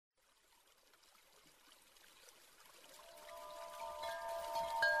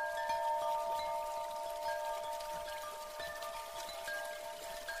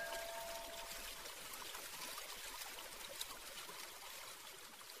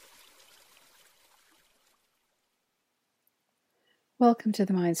Welcome to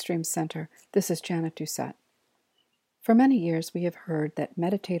the Mindstream Center. This is Janet Doucette. For many years, we have heard that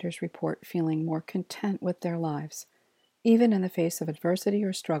meditators report feeling more content with their lives. Even in the face of adversity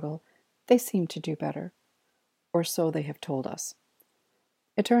or struggle, they seem to do better. Or so they have told us.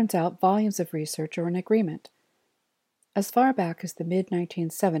 It turns out volumes of research are in agreement. As far back as the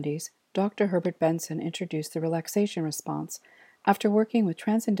mid-1970s, Dr. Herbert Benson introduced the relaxation response after working with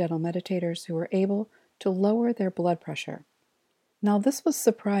transcendental meditators who were able to lower their blood pressure. Now, this was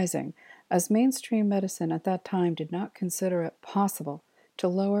surprising, as mainstream medicine at that time did not consider it possible to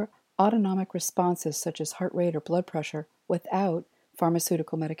lower autonomic responses such as heart rate or blood pressure without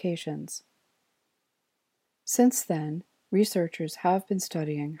pharmaceutical medications. Since then, researchers have been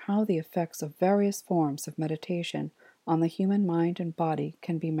studying how the effects of various forms of meditation on the human mind and body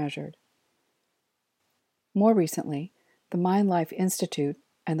can be measured. More recently, the Mind Life Institute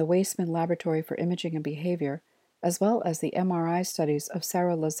and the Weissman Laboratory for Imaging and Behavior, as well as the MRI studies of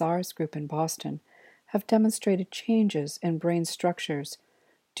Sarah Lazar's group in Boston, have demonstrated changes in brain structures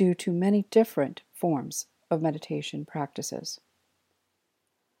due to many different forms of meditation practices.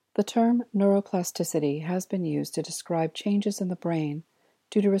 The term neuroplasticity has been used to describe changes in the brain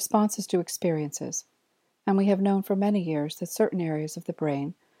due to responses to experiences, and we have known for many years that certain areas of the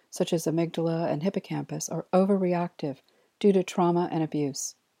brain, such as amygdala and hippocampus, are overreactive due to trauma and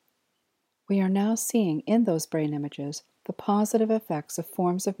abuse. We are now seeing in those brain images the positive effects of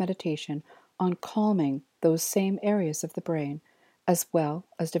forms of meditation on calming those same areas of the brain, as well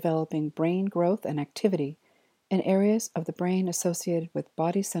as developing brain growth and activity in areas of the brain associated with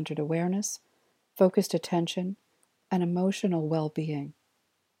body-centered awareness, focused attention, and emotional well-being.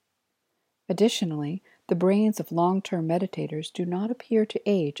 Additionally, the brains of long-term meditators do not appear to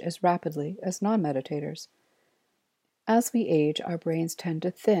age as rapidly as non-meditators. As we age, our brains tend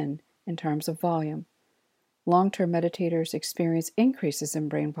to thin in terms of volume. Long-term meditators experience increases in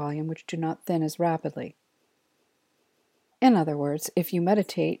brain volume which do not thin as rapidly. In other words, if you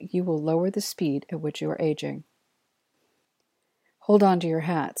meditate, you will lower the speed at which you are aging. Hold on to your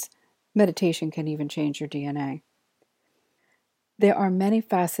hats. Meditation can even change your DNA. There are many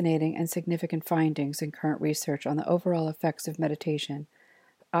fascinating and significant findings in current research on the overall effects of meditation.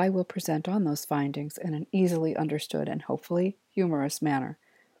 I will present on those findings in an easily understood and hopefully humorous manner.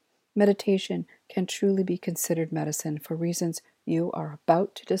 Meditation can truly be considered medicine for reasons you are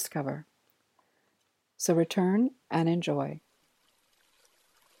about to discover. So return and enjoy.